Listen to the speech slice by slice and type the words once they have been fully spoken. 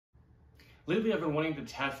Lately, I've been wanting to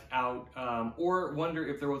test out or wonder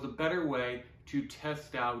if there was a better way to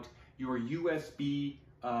test out your USB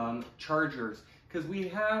chargers. Because we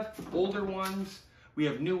have older ones, we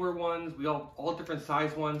have newer ones, we have all different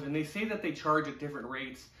size ones, and they say that they charge at different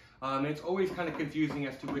rates. And it's always kind of confusing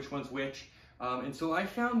as to which one's which. And so I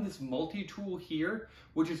found this multi-tool here,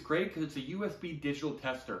 which is great because it's a USB digital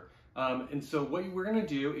tester. And so what we're gonna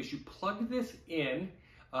do is you plug this in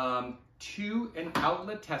to an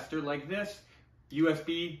outlet tester like this,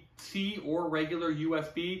 USB-C or regular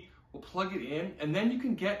USB. We'll plug it in, and then you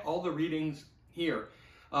can get all the readings here.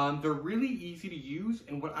 They're really easy to use,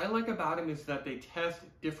 and what I like about them is that they test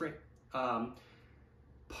different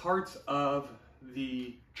parts of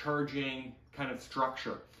the charging kind of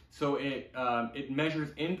structure. So it measures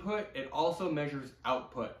input, it also measures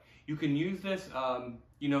output. You can use this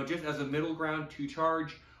you know, just as a middle ground to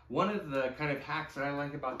charge. One of the kind of hacks that I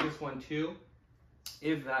like about this one too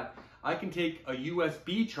is that I can take a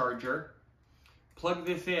USB charger, plug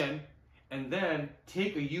this in, and then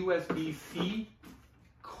take a USB-C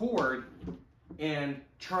cord and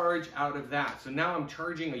charge out of that. So now I'm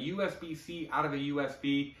charging a USB-C out of a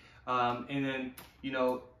USB, and then, you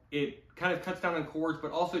know, it kind of cuts down on cords,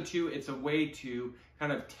 but also too, it's a way to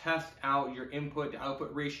kind of test out your input to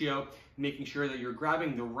output ratio, making sure that you're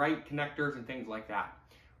grabbing the right connectors and things like that.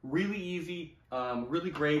 Really easy, really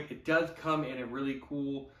great. It does come in a really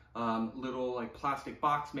cool little like plastic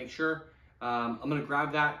box, make sure. I'm gonna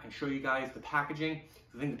grab that and show you guys the packaging.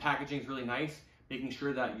 I think the packaging is really nice, making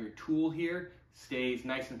sure that your tool here stays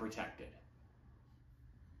nice and protected.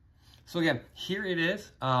 So again, here it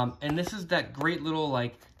is, and this is that great little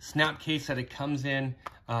like snap case that it comes in,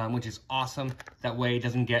 which is awesome. That way it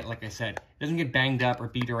doesn't get, like I said, it doesn't get banged up or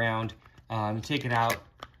beat around. You take it out,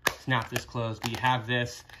 snap this closed, but you have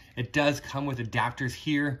this. It does come with adapters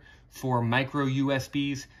here for micro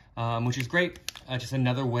USBs, which is great. Just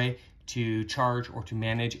another way to charge or to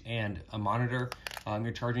manage and monitor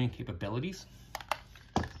your charging capabilities.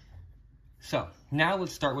 So now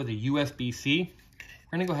let's start with a USB-C.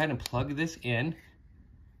 We're gonna go ahead and plug this in.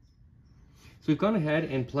 So we've gone ahead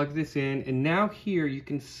and plugged this in, and now here you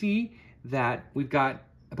can see that we've got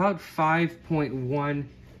about 5.1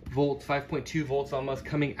 volts, 5.2 volts almost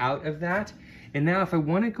coming out of that. And now if I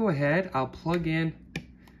want to go ahead, I'll plug in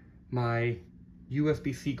my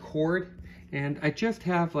USB-C cord, and I just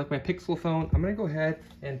have like my Pixel phone. I'm gonna go ahead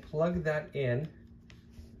and plug that in.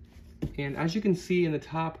 And as you can see in the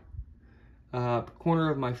top corner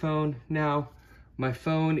of my phone now, my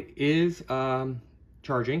phone is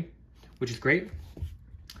charging, which is great.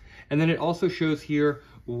 And then it also shows here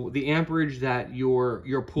the amperage that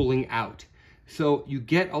you're pulling out. So you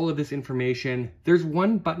get all of this information. There's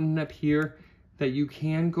one button up here that you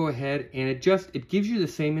can go ahead and it gives you the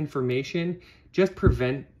same information, just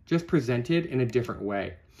presented in a different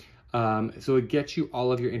way. So it gets you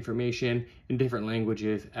all of your information in different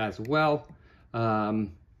languages as well.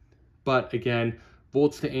 But again,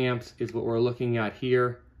 volts to amps is what we're looking at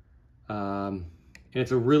here. And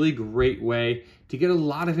it's a really great way to get a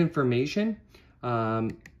lot of information.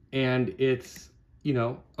 And it's, you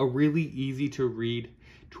know, a really easy to read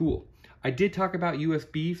tool. I did talk about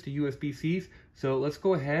USBs to USB-Cs, so let's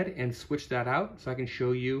go ahead and switch that out so I can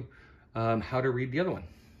show you how to read the other one.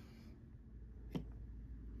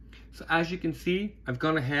 So as you can see, I've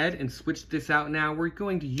gone ahead and switched this out now. We're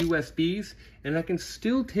going to USBs, and I can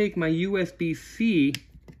still take my USB-C,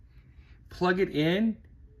 plug it in,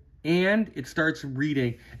 and it starts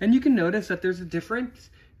reading. And you can notice that there's a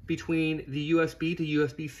difference between the USB to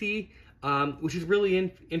USB-C, which is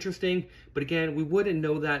really interesting. But again, we wouldn't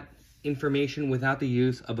know that information without the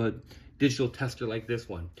use of a digital tester like this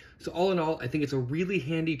one. So all in all, I think it's a really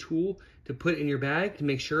handy tool to put in your bag to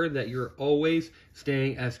make sure that you're always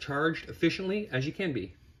staying as charged efficiently as you can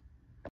be.